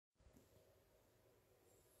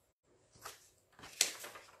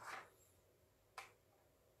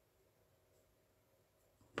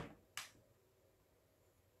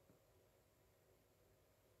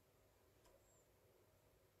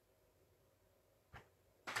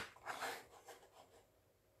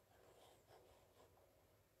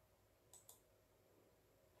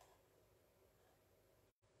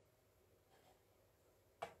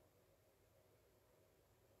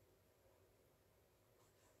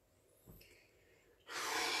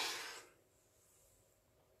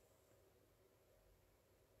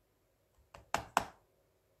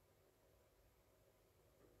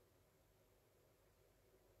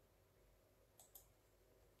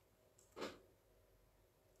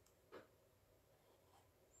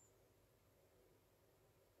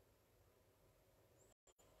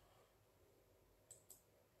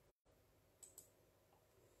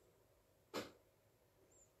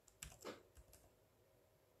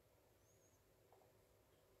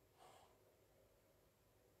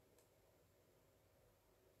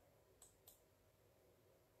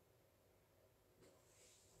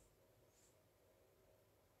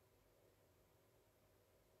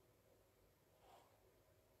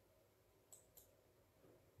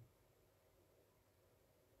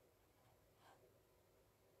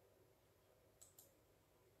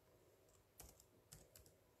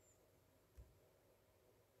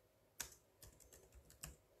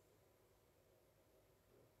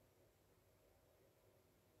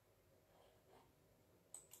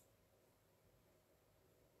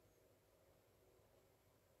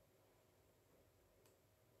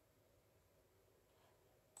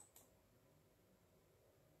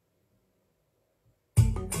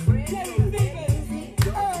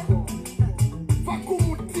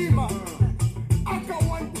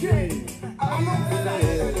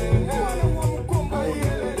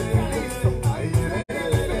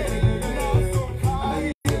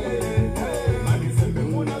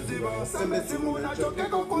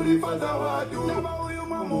kulifaza watu Naba uyu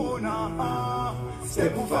mamuna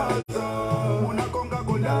Stepu faza Unakonga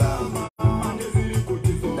kundalama Manje zili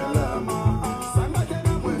kutiso ndalama Sanga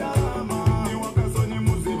tena mwendalama Ni wakaso ni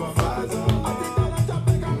muziba faza Atitala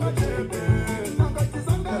chape kanga chepe Nanga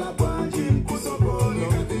chisangala panchi Kusokoni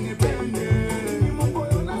kati ni pende Ni mungo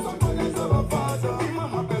yona sokoneza wafaza Ima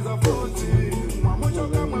mapeza foti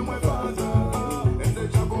Mamuchoka mwemwe faza Eze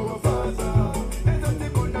chako wafaza Eze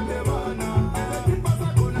tikunda tebana Eze tipasa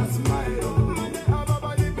kuna smile Mande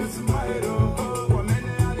ababa lipe smile Kwa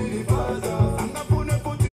mene alilifaza Angafune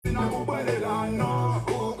futi na kubwelelano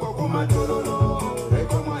Uko kumatulolo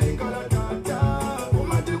Eko maikala tata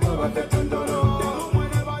Kumatikwa watetondolo Demu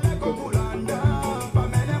mwene baleko kulanda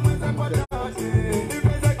Pamene mweze kwa tate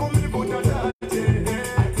Ipeze kumifuta tate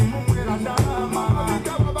Ati mumwela ndalama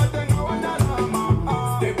Vika wabatenga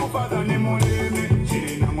wandalama Stepu faza ni mulimi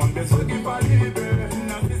China mwambe soki palibe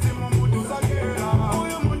Na sisi mumutu sakera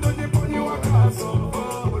Uyu mundu niponi wakaso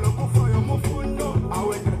Ulokufoyo mufundo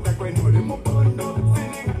Awe kata kwenu li mupondo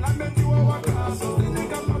Sininga na menti wa wakaso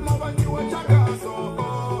Sininga mama wanji wa chakaso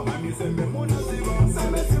Mami sembe muna sigo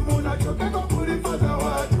Sembe simuna choke kwa kulifaza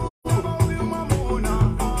watu Naba uyu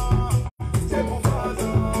mamuna Stepu faza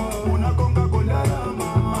Unakonga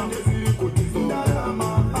kundalama Manje zili kutiso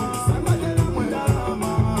ndalama Sanga tena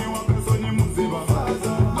mwendalama Ni wakaso ni muziba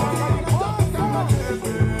faza Akali chape kanga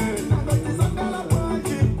chepe Nanga chisangala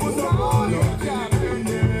panchi Kusokoni kati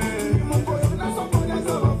nipende Ni mungo yona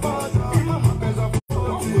sokoneza wafaza Ima mapeza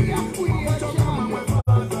foti Mamuchoka mamwe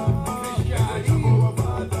faza Eze chako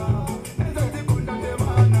wafaza Eze tikunda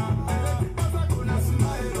tebana Eze tipasa kuna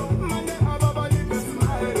smile Mande ababa lipe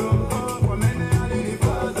smile Kwa mene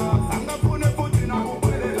alilifaza Angafune futi na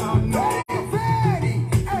kubwelelano Feri,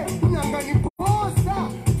 nyanga ni posta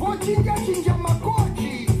Vochinja makochi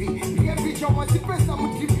hivi Ndiye picha wasipesa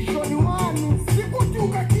mtivishoni wanu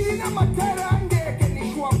Sikutuka kina matera ndeke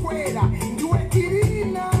nishua kwela Ndiwe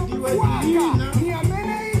kirina Waka, ni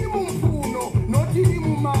amene ili mumpuno Notili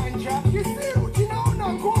mumanja Chisiru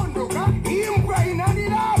chinaona ngondoka Imbwa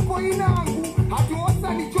inalilapo inangu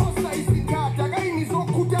Hatuosa ni chosa isindata Gai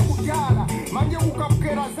nizokuta kujala Manje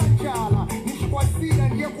ukapukera za chala Nishikwasila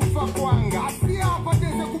ndiye kufa kwanga Asia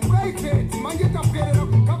apateze ku private Manje tapukerera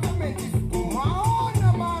ku government school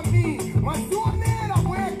Maona mami Masionera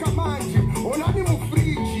mweka manje Onani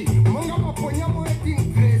mufriji Monga maponya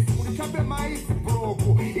wedding dress Ulichabe maisi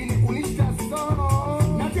broko Ili kunishta sono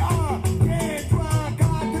Naja Tetwa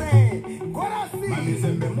kadre Korasi Mami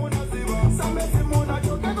sembe muna sigo Sambe simuna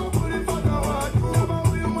choke kwa kulifaza watu Naba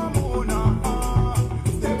uyu mamuna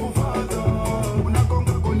Stepu faza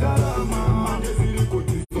Unakonga kundalama Manje zili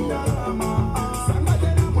kutiso ndalama Sanga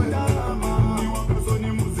tena mwendalama Ni wakaso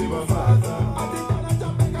ni muziba faza Atitala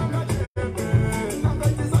chape kanga chepe Nanga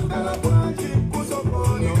chisangala panchi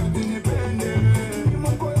Kusokoni kati nipende Ni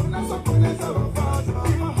mungo yona sokoneza wafaza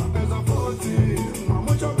Ima mapeza foti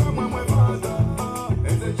Mamuchoka mwemwe faza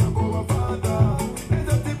Eze chako wafaza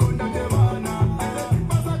Eze tikunda tebana Eze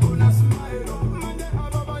tipasa kuna smile Mande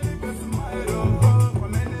ababa lipe smile Kwa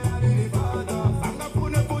mene alilifaza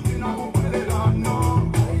Angafune futi na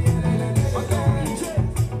kubwelelano Watonje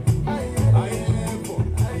Ayepo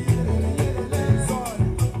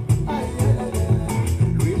Son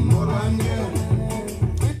Luimorange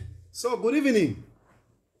So, good evening.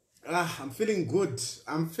 I'm feeling good.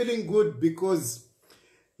 I'm feeling good because,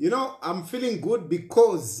 I'm feeling good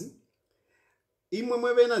because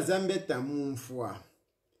imwemwebena zambeta mumfwa.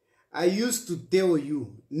 I used to tell you.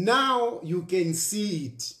 Now you can see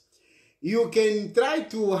it. You can try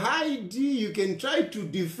to hide, you can try to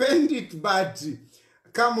defend it, but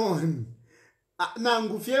come on.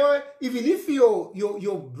 Nangufyewe, even if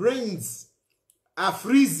your brains are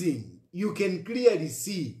freezing, you can clearly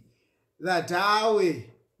see that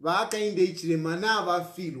Hakainde Hichilema na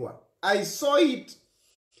bafilwa. I saw it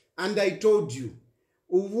and I told you.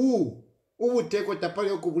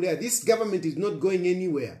 This government is not going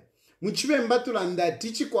anywhere. Muchibe mbatula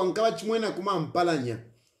ndatichi kwa nkawa chimwena kuma mpalanya.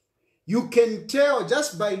 You can tell,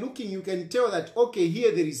 just by looking, you can tell that, okay,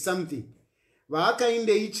 here there is something.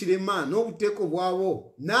 Hakainde Hichilema no uteko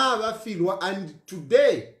bwabo na bafilwa. And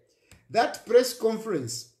today, that press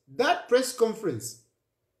conference,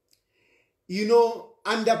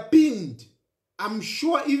 underpinned. I'm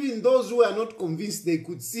sure even those who are not convinced, they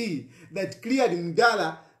could see that clearly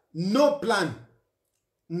Mdala, no plan.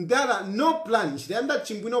 Mdala, no plan. Shiranda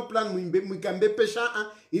chimbu no plan. Mwikambe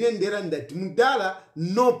pesha inendera ndati. Mdala,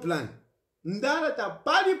 no plan. Mdala ta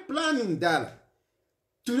pali plan Mdala.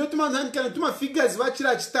 Tulotuma nankana tuma figures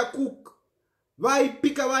wachira chita cook. Vai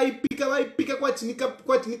pika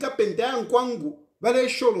kwa chinika penta ya nkwangu. Vale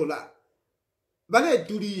sholola. Bale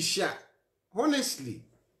tulisha. Honestly.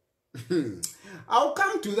 I'll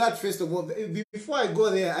come to that first of all. Before I go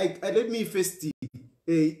there, let me first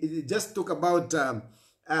just talk about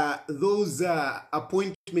those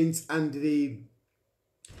appointments and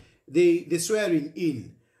the swearing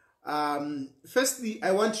in. Firstly,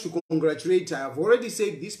 I want to congratulate. I've already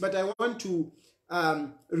said this, but I want to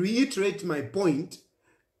reiterate my point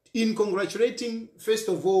in congratulating, first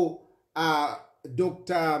of all,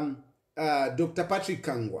 Dr. Patrick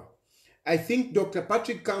Kangwa. I think Dr.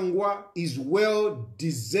 Patrick Kangwa is well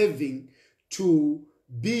deserving to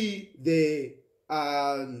be the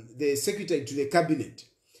secretary to the cabinet.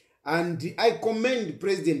 And I commend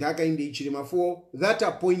President Hakainde Hichilema for that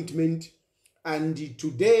appointment. And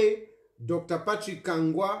today, Dr. Patrick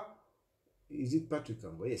Kangwa, is it Patrick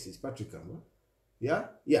Kangwa? Yes, it's Patrick Kangwa. Yeah?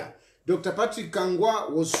 Yeah. Dr. Patrick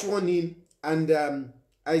Kangwa was sworn in, and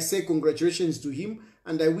I say congratulations to him,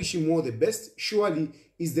 and I wish him all the best. Surely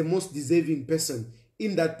is the most deserving person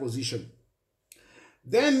in that position.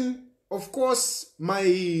 Then, of course,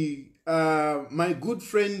 my good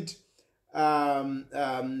friend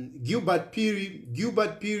Gilbert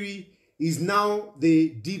Piri is now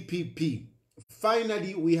the DPP.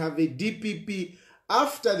 Finally, we have a DPP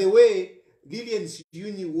after the way Lillian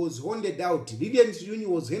Siyuni was handed out. Lillian Siyuni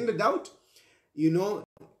was handed out, you know,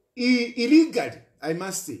 illegally, I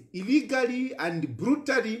must say. Illegally and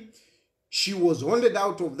brutally, she was handed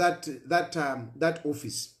out of that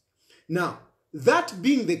office. Now, that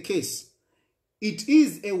being the case, it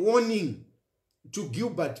is a warning to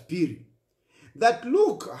Gilbert Piri that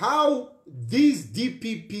look how these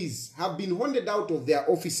DPPs have been handed out of their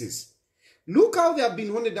offices. Look how they have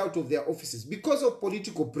been handed out of their offices because of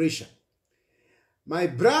political pressure. My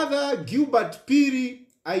brother Gilbert Piri,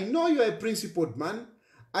 I know you're a principled man.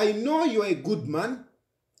 I know you're a good man.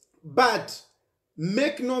 But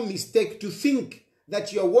make no mistake to think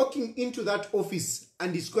that you're walking into that office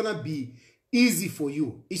and it's going to be easy for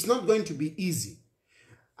you. It's not going to be easy.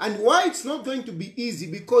 And why it's not going to be easy?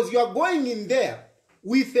 Because you are going in there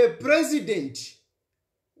with a president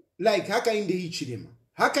like Hakainde Hichilema.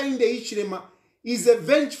 Hakainde Hichilema is a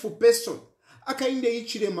vengeful person. Hakainde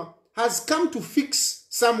Hichilema has come to fix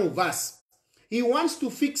some of us. He wants to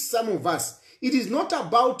fix some of us. It is not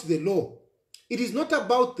about the law. It is not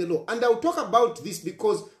about the law. And I'll talk about this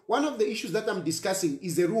because one of the issues that I'm discussing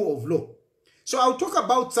is the rule of law. So I'll talk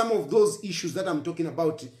about some of those issues that I'm talking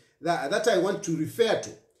about that I want to refer to.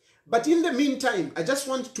 But in the meantime, I just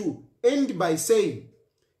want to end by saying,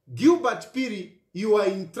 Gilbert Piri, you are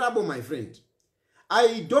in trouble, my friend.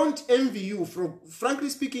 I don't envy you. Frankly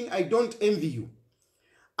speaking, I don't envy you.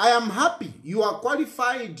 I am happy. You are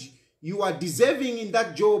qualified. You are deserving in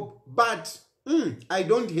that job. But I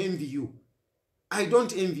don't envy you. I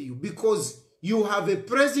don't envy you because you have a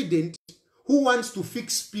president who wants to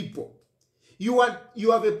fix people. You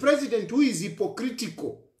have a president who is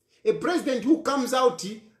hypocritical. A president who comes out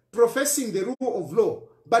professing the rule of law,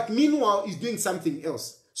 but meanwhile is doing something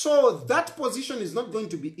else. So that position is not going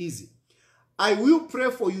to be easy. I will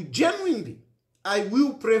pray for you genuinely. I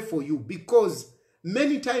will pray for you because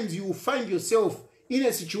many times you will find yourself in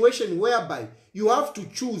a situation whereby you have to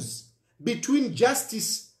choose between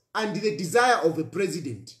justice and the desire of a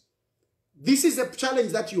president. This is a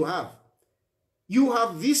challenge that you have. You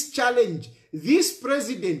have this challenge. This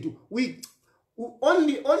president,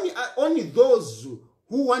 only those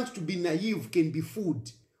who want to be naive can be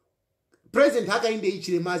fooled. President Hakainde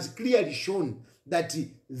Hichilema has clearly shown that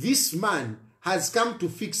this man has come to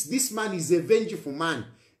fix. This man is a vengeful man.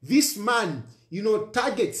 This man, you know,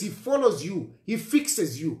 targets, he follows you, he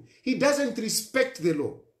fixes you. He doesn't respect the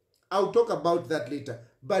law. I'll talk about that later.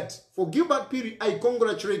 But for Gilbert Piri, I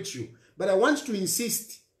congratulate you. But I want to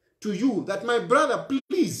insist to you that, my brother,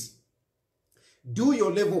 please do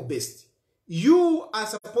your level best. You are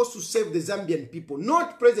supposed to save the Zambian people,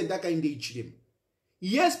 not President Hakainde Hichilema.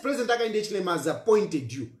 Yes, President Hakainde Hichilema has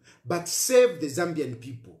appointed you, but save the Zambian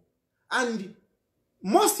people. And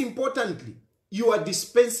most importantly, you are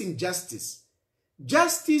dispensing justice.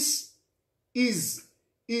 Justice is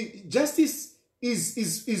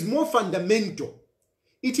more fundamental.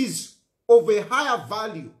 It is of a higher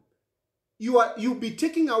value. You'll be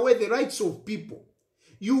taking away the rights of people.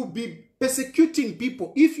 You'll be persecuting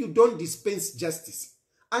people if you don't dispense justice.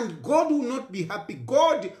 And God will not be happy.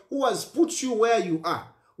 God, who has put you where you are,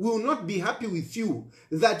 will not be happy with you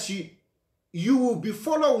that you will be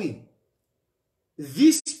following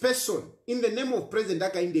this person in the name of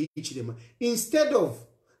President Hakainde Hichilema instead of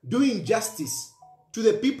doing justice to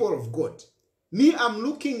the people of God. Me, I'm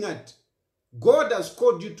looking at God has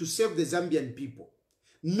called you to save the Zambian people,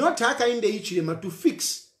 not Hakainde Hichilema to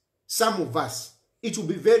fix some of us. it will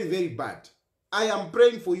be very, very bad. I am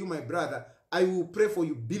praying for you, my brother. I will pray for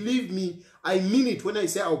you. Believe me, I mean it when I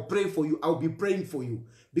say I'll pray for you. I'll be praying for you.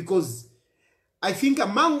 Because I think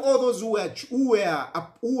among all those who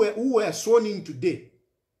were sworn in today,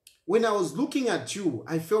 when I was looking at you,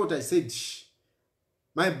 I said, shh,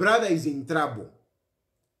 my brother is in trouble.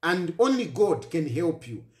 And only God can help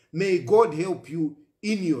you. May God help you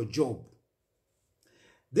in your job.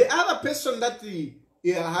 The other person that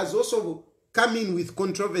has also come in with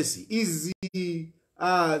controversy is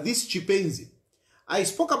this Chipenzi. I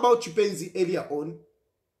spoke about Chipenzi earlier on.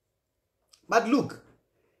 But look,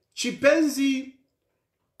 Chipenzi,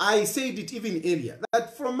 I said it even earlier,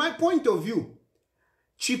 that from my point of view,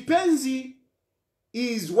 Chipenzi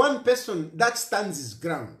is one person that stands his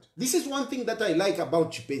ground. This is one thing that I like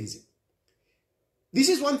about Chipenzi. This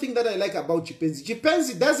is one thing that I like about Chipenzi.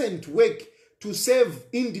 Chipenzi doesn't work to save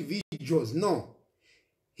individuals, no.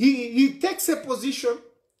 He takes a position,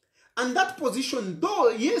 and that position, though,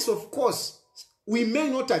 yes, of course, we may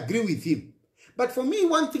not agree with him. But for me,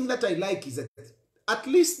 one thing that I like is that at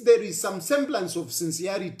least there is some semblance of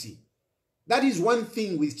sincerity. That is one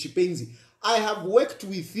thing with Chipenzi. I have worked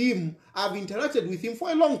with him, I've interacted with him for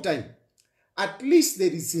a long time. At least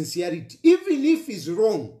there is sincerity. Even if he's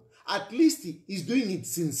wrong, at least he's doing it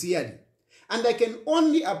sincerely. And I can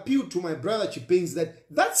only appeal to my brother Chipenzi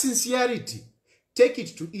that sincerity, take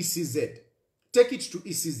it to ECZ. Take it to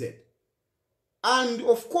ECZ. And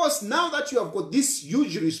of course, now that you have got this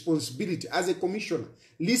huge responsibility as a commissioner,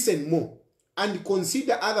 listen more and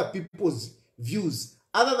consider other people's views,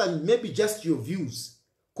 other than maybe just your views.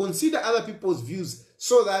 Consider other people's views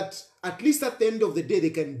so that at least at the end of the day, there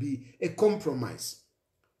can be a compromise.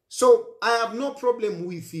 So I have no problem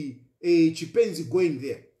with Chipenzi going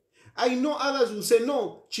there. I know others will say,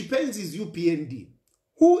 no, Chipenzi is UPND.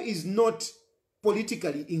 Who is not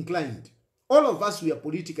politically inclined? All of us, we are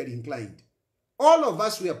politically inclined. All of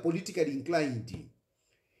us, we are politically inclined.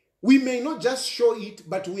 We may not just show it,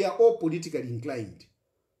 but we are all politically inclined.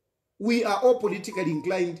 We are all politically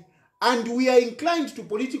inclined, and we are inclined to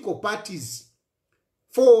political parties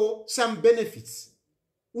for some benefits.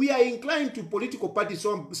 We are inclined to political parties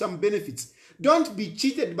for some benefits. Don't be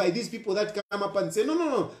cheated by these people that come up and say, no, no,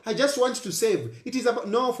 no, I just want to save. It is about,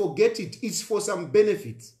 no, forget it. It's for some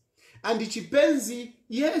benefits. And Chipenzi,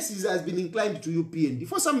 yes, he has been inclined to UPND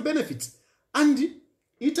for some benefits. And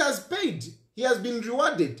it has paid. He has been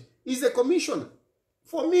rewarded. He's a commissioner.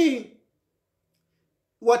 For me,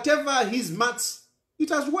 whatever his maths, it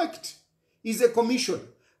has worked. He's a commissioner.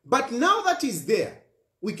 But now that he's there,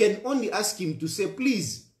 we can only ask him to say,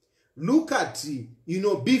 please, look at,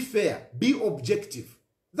 be fair, be objective.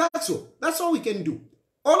 That's all. That's all we can do.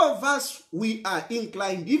 All of us, we are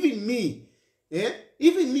inclined, even me,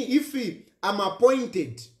 even me, if I'm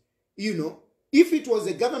appointed, if it was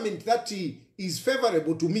a government that is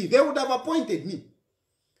favorable to me, they would have appointed me.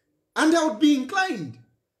 And I would be inclined.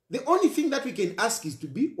 The only thing that we can ask is to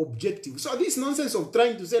be objective. So this nonsense of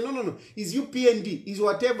trying to say, no, no, no, is UPND, is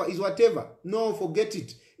whatever. No, forget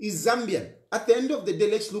it. Is Zambian. At the end of the day,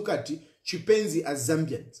 let's look at Chipenzi as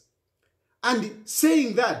Zambians. And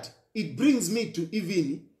saying that, it brings me to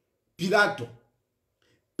even Pilato.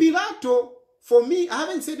 Pilato, for me, I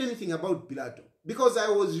haven't said anything about Pilato because I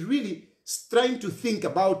was really trying to think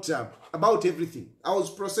about everything. I was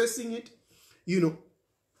processing it,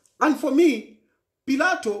 And for me,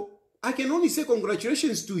 Pilato, I can only say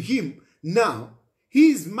congratulations to him. Now,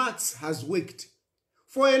 his maths has worked.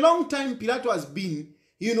 For a long time, Pilato has been,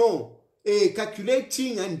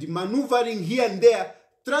 calculating and maneuvering here and there,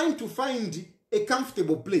 trying to find a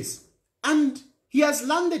comfortable place. And he has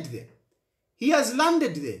landed there. He has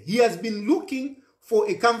landed there. He has been looking for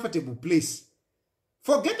a comfortable place.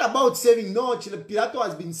 Forget about saving. No, Pilato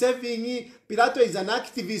has been saving. Pilato is an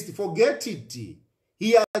activist. Forget it.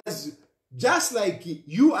 He has, just like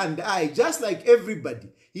you and I, just like everybody,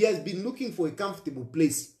 he has been looking for a comfortable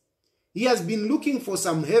place. He has been looking for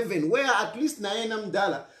some heaven where at least naena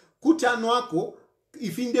mdala kutano wako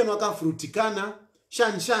ifinde nwaka frutikana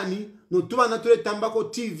shanshani notuwa natule tambako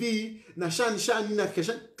TV na shanshani na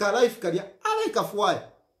kalife kalia ale kafuaya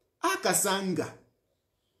akasanga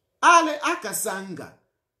ale akasanga.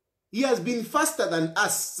 He has been faster than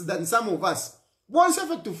us, than some of us. Once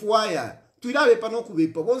of to fuaya tuilawe panoku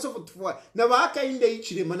bepa once of to fuaya na Hakainde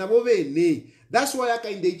Hichilema na bove ne. That's why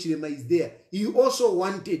Hakainde Hichilema is there. He also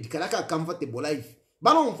wanted kalaka comfortable life.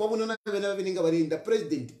 Balo mfabu na veninga barinda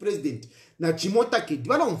president na chimota kid.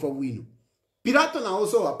 Balo mfabu ino. Pilato na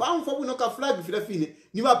also apa mfabu no ka flag filafine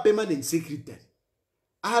niwa permanent secretary.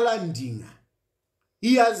 Alandinga.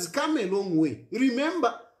 He has come a long way.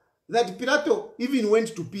 Remember that Pilato even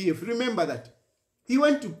went to PF. Remember that. He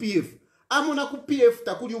went to PF. Amona ku PF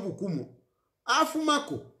takuli ubukumo.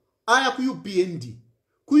 Afumako. Aya ku UPND.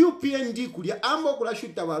 Ku UPND kulia ambo kula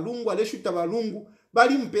shuta balungu, ale shuta balungu,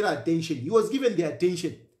 bali mpera attention. He was given the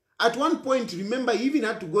attention. At one point, remember, he even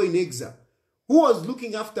had to go in exile. Who was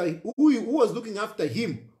looking after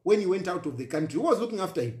him when he went out of the country? Who was looking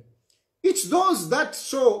after him? It's those that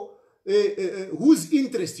saw whose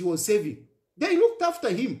interest he was saving. They looked after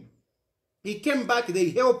him. He came back, they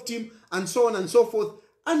helped him, and so on and so forth.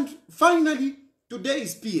 And finally, today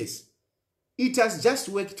is PS. It has just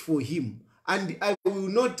worked for him. And I will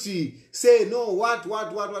not say, no, what.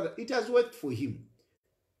 It has worked for him.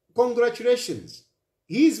 Congratulations.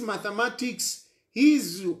 His mathematics,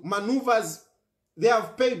 his maneuvers, they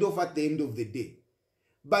have paid off at the end of the day.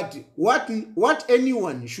 But what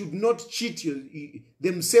anyone should not cheat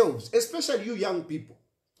themselves, especially you young people.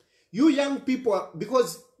 You young people,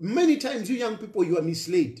 because many times you young people, you are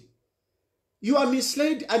misled. You are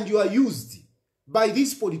misled and you are used by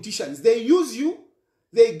these politicians. They use you,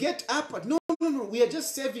 they get up, but no, we are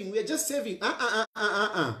just saving.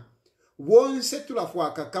 One set to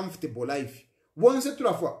a comfortable life. One set to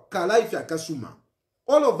a life yakasuma.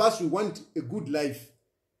 All of us, we want a good life.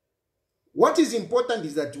 What is important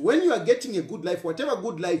is that when you are getting a good life, whatever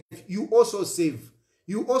good life, you also save.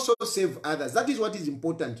 You also save others. That is what is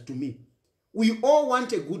important to me. We all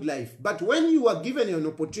want a good life. But when you are given an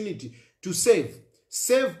opportunity to save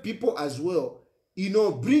people as well,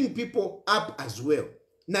 bring people up as well.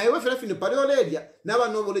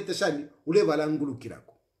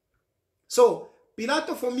 So,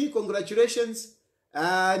 Pilato, for me, congratulations.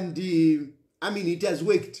 And it has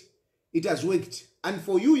worked. It has worked. And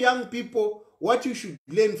for you young people, what you should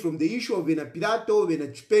learn from the issue of Pilato,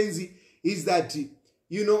 Chipenzi, is that,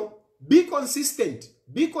 be consistent.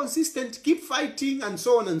 Be consistent, keep fighting, and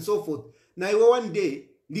so on and so forth. Now, one day,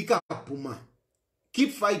 Lika Puma.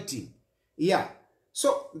 Keep fighting. Yeah.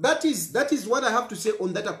 So, that is what I have to say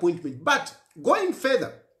on that appointment. But, going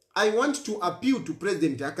further, I want to appeal to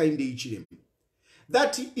President Hakainde Hichilema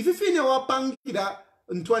that if you feel wapangira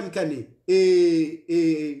ntwanikane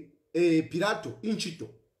Pilato inchito,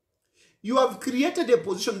 you have created a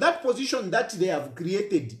position. That position that they have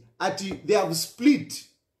created, they have split.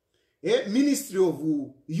 Ministry of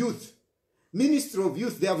Youth,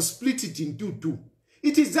 they have split it into two.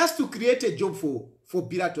 It is just to create a job for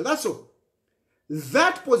Pilato. That's all.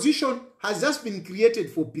 That position has just been created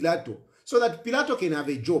for Pilato, so that Pilato can have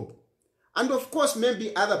a job. And of course,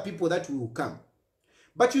 maybe other people that will come.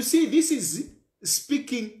 But you see, this is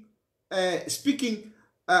speaking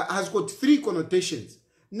has got three connotations.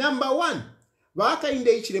 Number one, Hakainde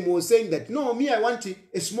Hichilema was saying that, no, I want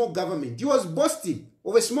a small government. He was boasting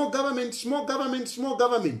of a small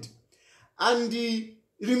government. And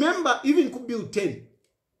remember, even Kubiu 10,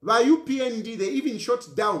 by UPND, they even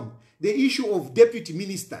shut down the issue of deputy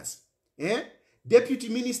ministers. Deputy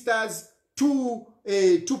ministers, two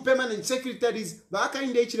permanent secretaries.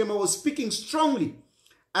 Hakainde Hichilema was speaking strongly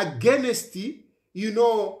against,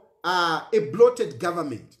 a bloated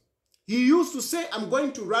government. He used to say, I'm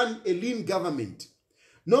going to run a lean government.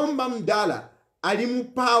 Nomba mdala,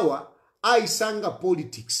 alimu power, aisanga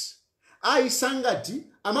politics. Aisangati,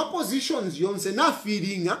 ama positions yonse na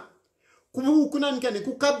feelinga, kuna nkane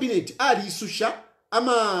ku cabinet, ali susha,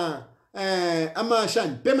 ama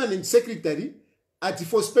shan, permanent secretary, ati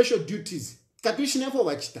for special duties. Katwishine for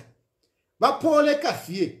wachita. Ba pole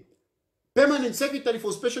kafie. Permanent secretary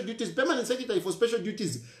for special duties,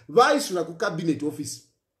 vice ku cabinet office.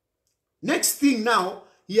 Next thing now,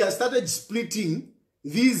 he has started splitting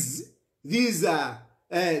these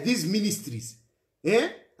ministries.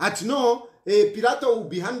 At no, Pilato will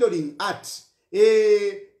be handling art.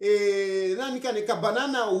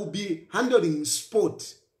 Banana will be handling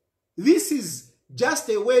sport. This is just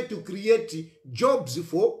a way to create jobs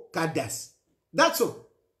for cadres. That's all.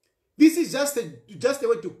 This is just a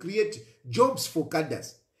way to create jobs for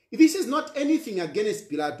cadres. This is not anything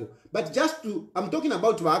against Pilato, but I'm talking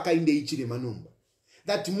about Hakainde Hichilema number.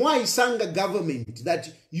 That Mwaisanga government, that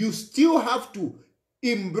you still have to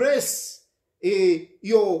embrace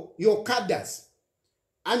your cadres.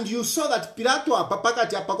 And you saw that Pilato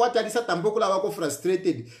apapakati apakwati alisa tambokula wako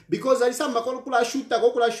frustrated because alisa makolo shuta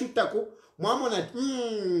ko mwamona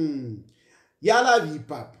yala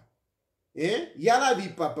vipapa. Yala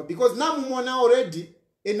vipapa because now mumona already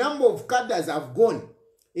a number of cadres have gone.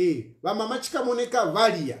 Vamamachika moneka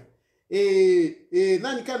varia.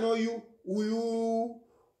 Nani kano uyu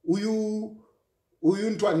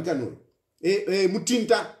ntwani kano.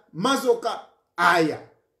 Mutinta mazoka aya.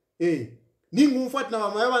 Ningu mfuati na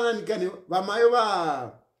vamayo nani kano. Vamayo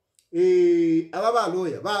ababa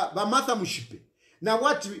lawyer. Vamatha mushipe. Now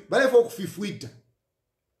what balefo kufifuita.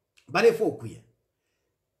 Balefo kuya.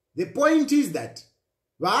 The point is that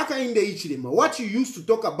Hakainde Hichilema, what you used to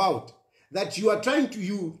talk about, that you are trying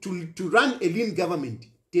to run a lean government.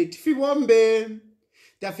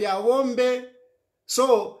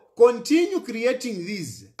 So continue creating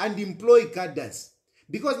these and employ cadres.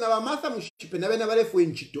 Because na Martha Mushipe na bena bale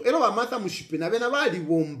fwenchito. Ero ba Martha Mushipe na bena bali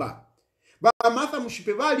womba. Ba Martha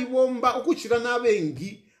Mushipe bali womba okuchira na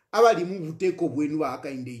bengi abali mu buteko bwenu wa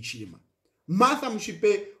Hakainde Hichilema. Martha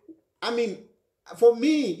Mushipe, I mean, for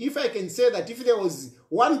me, if I can say that if there was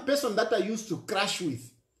one person that I used to crash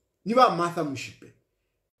with, Niba Martha Mushipe.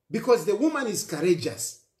 Because the woman is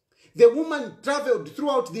courageous. The woman traveled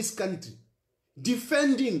throughout this country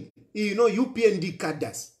defending, UPND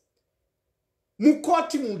cadres.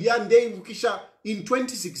 Mukoti Muliande Vukisha in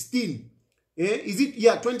 2016. Is it?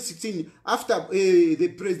 Yeah, 2016, after the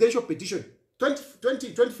presidential petition.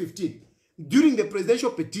 2015. During the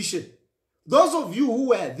presidential petition. Those of you who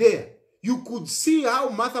were there, you could see how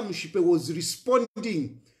Martha Mushipe was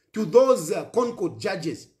responding to those Concord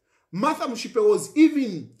judges. Martha Mushipe was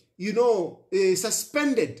even,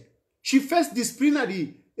 suspended. She faced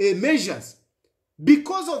disciplinary measures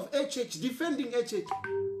because of HH, defending HH.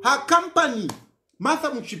 Her company, Martha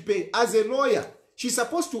Mushipe, as a lawyer, she's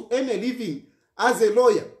supposed to earn a living as a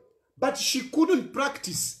lawyer, but she couldn't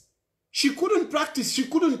practice. She couldn't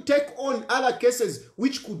take on other cases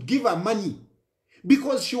which could give her money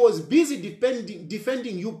because she was busy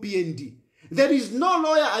defending UPND. There is no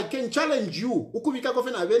lawyer I can challenge you. Ukubika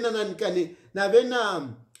kofe na vena nanikane na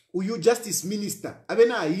vena uyu justice minister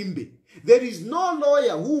avena aimbe. There is no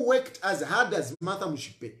lawyer who worked as hard as Martha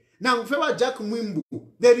Mushipe. Now mfewa Jack Mwimbu.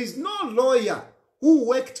 There is no lawyer who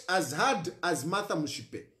worked as hard as Martha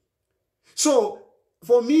Mushipe. So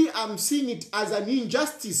for me, I'm seeing it as an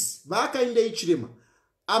injustice. Hakainde Hichilema.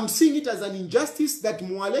 I'm seeing it as an injustice that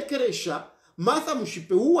Mwalekeresha, Martha Mushipe,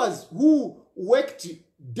 who worked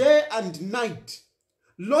day and night,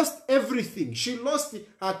 lost everything. She lost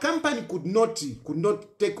her company, could not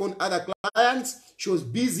take on other clients. She was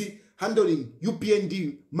busy handling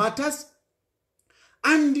UPND matters.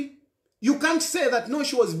 And you can't say that no,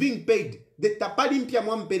 she was being paid. The Tapadimpia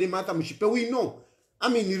Mwampere Martha Mushipe, we know. I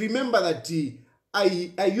mean, remember that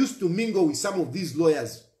I used to mingle with some of these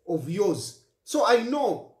lawyers of yours. So I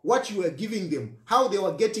know what you were giving them, how they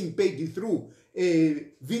were getting paid through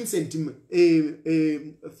Vincent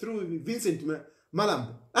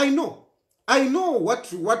Malambo. I know what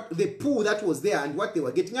the pool that was there and what they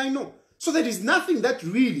were getting. I know. So there is nothing that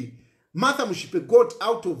really Martha Mushipe got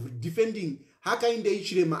out of defending Hakainde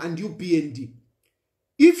Hichilema and UPND.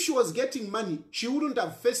 If she was getting money, she wouldn't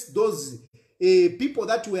have faced those people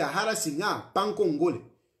that were harassing her, Pankongole.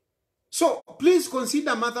 So please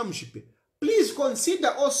consider Martha Mushipe. Please consider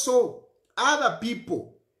also other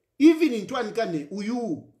people. Even in Twankane,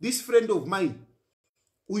 Uyu, this friend of mine,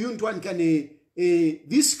 Uyu Twankane,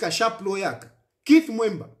 this Kashap lawyer, Keith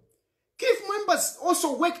Mwemba. Keith Mwemba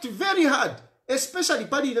also worked very hard, especially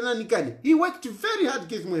Padi Dananikane. He worked very hard,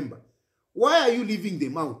 Keith Mwemba. Why are you leaving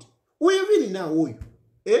them out? Uyu now, Uyu.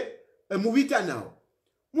 Muvita now.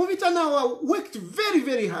 Muvita now worked very,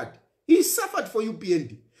 very hard. He suffered for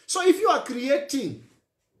UPND. So if you are creating,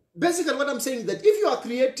 basically what I'm saying is that if you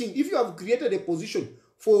have created a position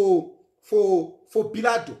for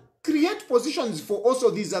Pilato, create positions for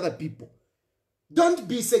also these other people. Don't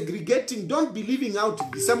be segregating, don't be leaving out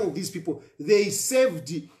some of these people. They saved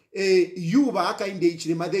you, Hakainde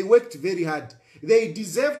Hichilema. They worked very hard. They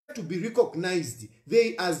deserve to be recognized.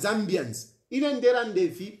 They are Zambians.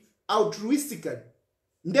 Inenderandefi altruistically.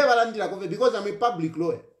 Because I'm a public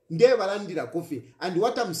lawyer. And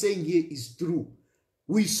what I'm saying here is true.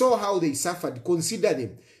 We saw how they suffered. Consider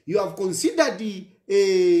them. You have considered the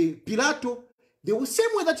Pilato. The same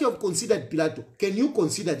way that you have considered Pilato, can you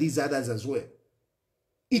consider these others as well?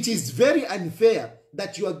 It is very unfair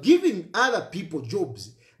that you are giving other people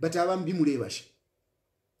jobs, but abambi mulebashi.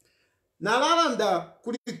 Nalalanda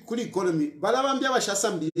kuli economy. Balabambi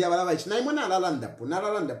abashasambili abalabashi. Naimona nalalanda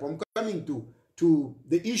po. I'm coming to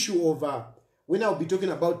the issue of when I'll be talking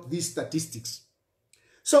about these statistics.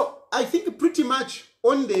 So I think pretty much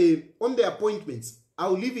on the appointments,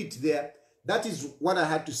 I'll leave it there. That is what I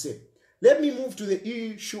had to say. Let me move to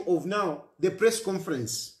the issue of now the press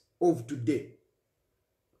conference of today.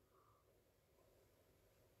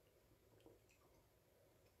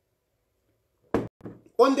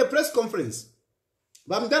 On the press conference,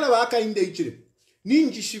 Bamdala wa Hakainde Hichilema,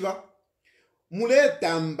 ninjishiva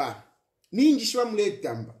muletamba.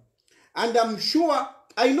 And I'm sure,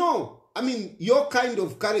 I know, I mean, your kind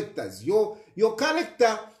of characters, your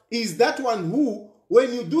character is that one who,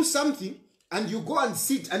 when you do something, and you go and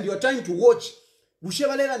sit and you're trying to watch. What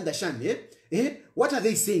are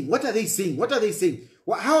they saying? What are they saying? What are they saying?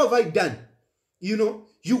 How have I done? You know,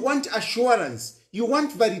 you want assurance. You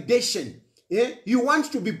want validation. You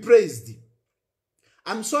want to be praised.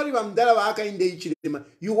 I'm sorry, Hakainde Hichilema.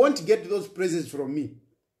 You won't get those praises from me.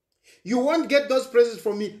 You won't get those praises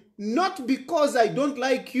from me. Not because I don't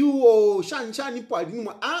like you or Shanshani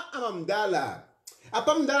Padinuma. I'm Mdala.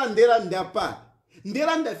 Apam Mdala Ndera Ndapa.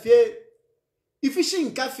 Ndera Ndafie. If you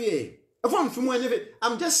in cafe.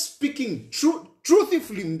 I'm just speaking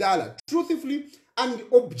truthfully, Mdala. Truthfully and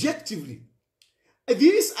objectively.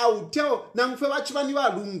 This I would tell Nangfewachivaniwa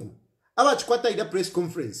Lungu. Awachikwata ida press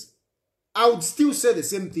conference. I would still say the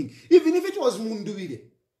same thing. Even if it was Munduwire.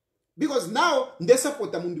 Because now, they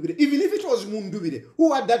support Munduwire. Even if it was Munduwire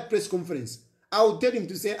who had that press conference, I would tell him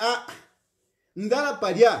to say, Ndala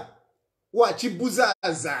Padia,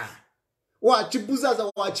 wachibuzaza,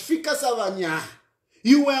 wachifika savanya.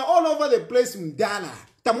 You were all over the place, Mdala.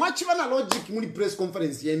 Tamwachivana logic muli press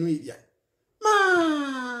conference yenuidia.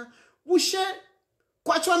 Bushe,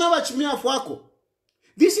 kwachwana wachimia fuako.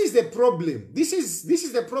 This is the problem. This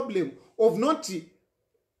is the problem of not,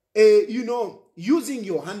 using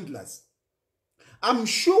your handlers. I'm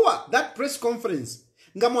sure that press conference,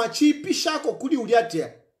 ngamwachi pishako kuli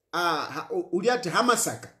uliate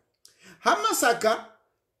Hamasaka. Hamasaka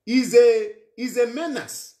is a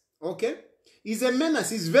menace, okay? Is a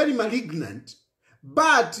menace, is very malignant,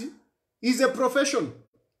 but is a professional.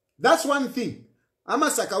 That's one thing.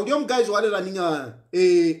 Hamasaka, uliom guys wale running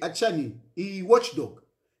achani, watchdog.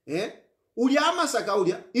 Ulia Hamasaka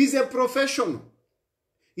ulia is a professional.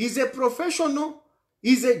 He's a professional,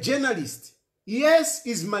 he's a journalist. Yes,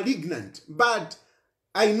 he's malignant, but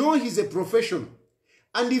I know he's a professional.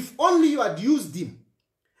 And if only you had used him,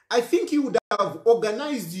 I think he would have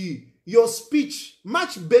organized your speech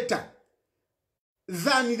much better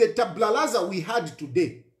than the tablalaza we had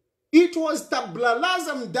today. It was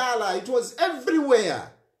tablalaza, Mdala. It was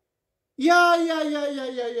everywhere. Yeah.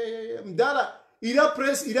 Mdala, ida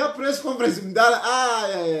press conference, Mdala.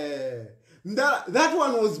 Yeah. Mdala, that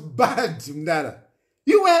one was bad, Mdala.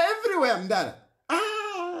 You were everywhere, Mdala.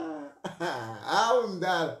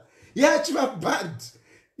 Mdala. Yeah, chiva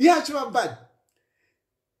bad.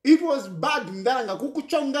 It was bad, Mdala.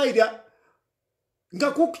 Ngakukuchonga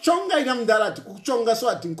ida Mdala. Kukuchonga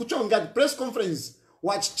swati. Kukuchonga press conference.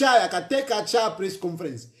 Wachchaya kateka cha press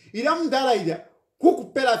conference. Ida Mdala ida.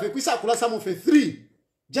 Kukupela fe kwisa kula samo fe 3.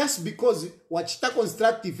 Just because wachita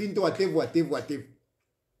constructive into whatever.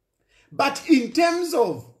 But in terms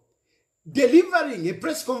of delivering a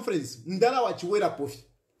press conference, Mdala wachiwera pofi.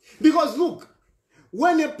 Because look,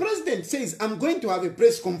 when a president says, I'm going to have a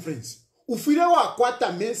press conference, ufirewa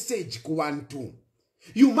kwata message kuwantu.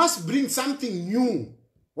 You must bring something new.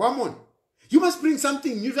 Wamon. You must bring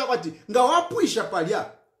something new. Nga wapuisha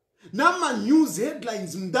palia. Nama news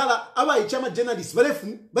headlines Mdala awa ichama journalists. Bale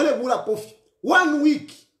vula pofi. 1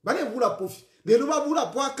 week. Bale vula pofi. Deruba vula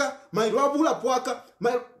puaka. Mairuba vula puaka.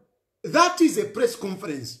 That is a press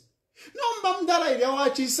conference. No Mdala ile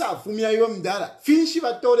wachisa fumia yo Mdala. Finishi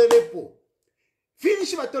batolelepo.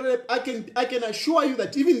 I can assure you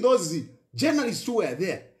that even those journalists who were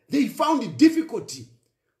there, they found it difficult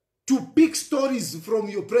to pick stories from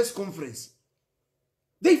your press conference.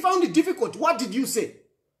 They found it difficult. What did you say?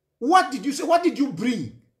 What did you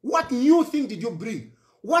bring? What new thing did you bring?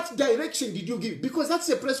 What direction did you give? Because that's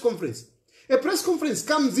a press conference. A press conference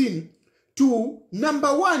comes in to,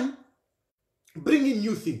 number one, bring in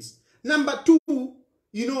new things. Number two,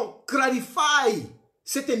 clarify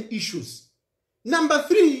certain issues. Number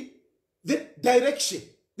three, the direction.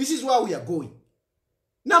 This is where we are going.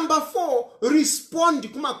 Number four, respond.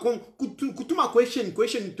 Kutuma question.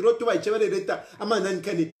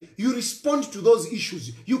 You respond to those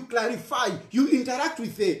issues. You clarify. You interact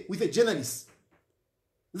with a journalist.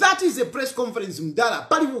 That is a press conference, Mdala.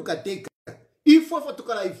 Palivuka if for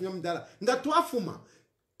tukala if Mdala. Ngatuafuma.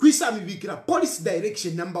 Kwisa mibikira. Policy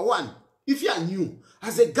direction, number one. If you are new,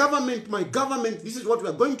 as a government, my government, this is what we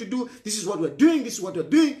are going to do. This is what we are doing. This is what we are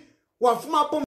doing. Wafuma